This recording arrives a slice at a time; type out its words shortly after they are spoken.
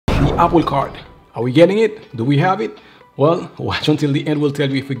Apple Card. Are we getting it? Do we have it? Well, watch until the end, we'll tell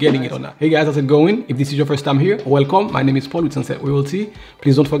you if we're getting it or not. Hey guys, how's it going? If this is your first time here, welcome. My name is Paul with Sunset Realty.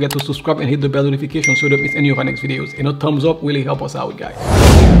 Please don't forget to subscribe and hit the bell notification so you don't miss any of our next videos. And a thumbs up really help us out, guys.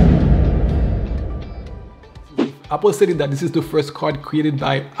 Apple stated that this is the first card created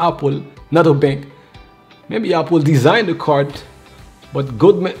by Apple, not a bank. Maybe Apple designed the card, but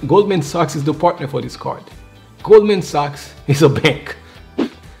Goldman Sachs is the partner for this card. Goldman Sachs is a bank.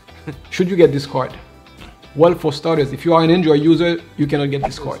 Should you get this card? Well, for starters, if you are an Android user, you cannot get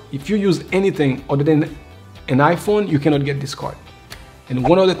this card. If you use anything other than an iPhone, you cannot get this card. And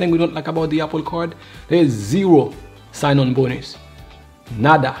one other thing we don't like about the Apple Card, there is zero sign-on bonus.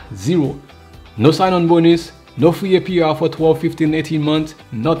 Nada, zero. No sign-on bonus, no free APR for 12, 15, 18 months,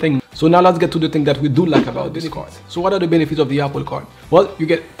 nothing. So now let's get to the thing that we do like about this card. So what are the benefits of the Apple Card? Well, you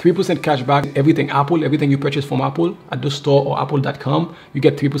get 3% cash back. Everything Apple, everything you purchase from Apple at the store or apple.com, you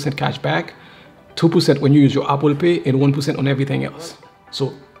get 3% cash back. 2% when you use your Apple Pay and 1% on everything else.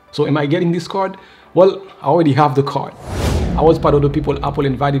 So am I getting this card? Well, I already have the card. I was part of the people Apple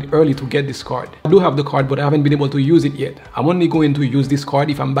invited early to get this card. I do have the card, but I haven't been able to use it yet. I'm only going to use this card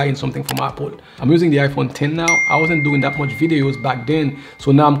if I'm buying something from Apple. I'm using the iPhone 10 now. I wasn't doing that much videos back then,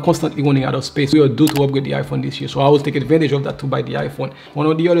 so now I'm constantly running out of space. We are due to upgrade the iPhone this year, so I will take advantage of that to buy the iPhone. One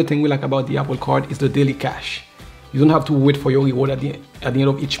of the other things we like about the Apple Card is the daily cash. You don't have to wait for your reward at the end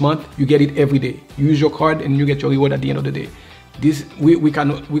of each month. You get it every day. You use your card and you get your reward at the end of the day. This we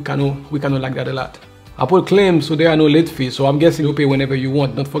cannot like that a lot. Apple claims so there are no late fees, so I'm guessing you pay whenever you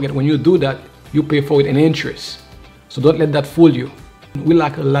want. Don't forget, when you do that, you pay for it in interest. So don't let that fool you. We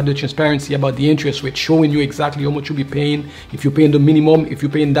like a lot of transparency about the interest rate, showing you exactly how much you'll be paying. If you're paying the minimum, if you're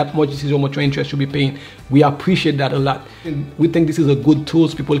paying that much, this is how much your interest you'll be paying. We appreciate that a lot. And we think this is a good tool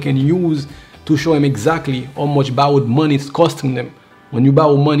people can use to show them exactly how much borrowed money is costing them. When you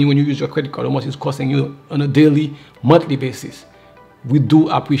borrow money, when you use your credit card, how much it's costing you on a daily, monthly basis. We do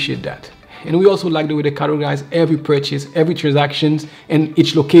appreciate that. And we also like the way they categorize every purchase, every transactions, and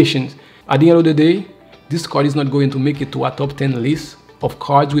each location. At the end of the day, this card is not going to make it to our top 10 list of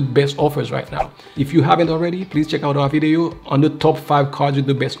cards with best offers right now. If you haven't already, please check out our video on the top 5 cards with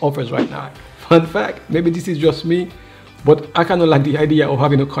the best offers right now. Fun fact, maybe this is just me, but I kind of like the idea of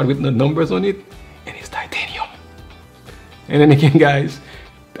having a card with no numbers on it, and it's titanium. And then again, guys,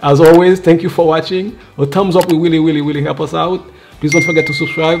 as always, thank you for watching. A thumbs up will really help us out. Please don't forget to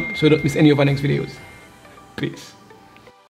subscribe so you don't miss any of our next videos. Peace.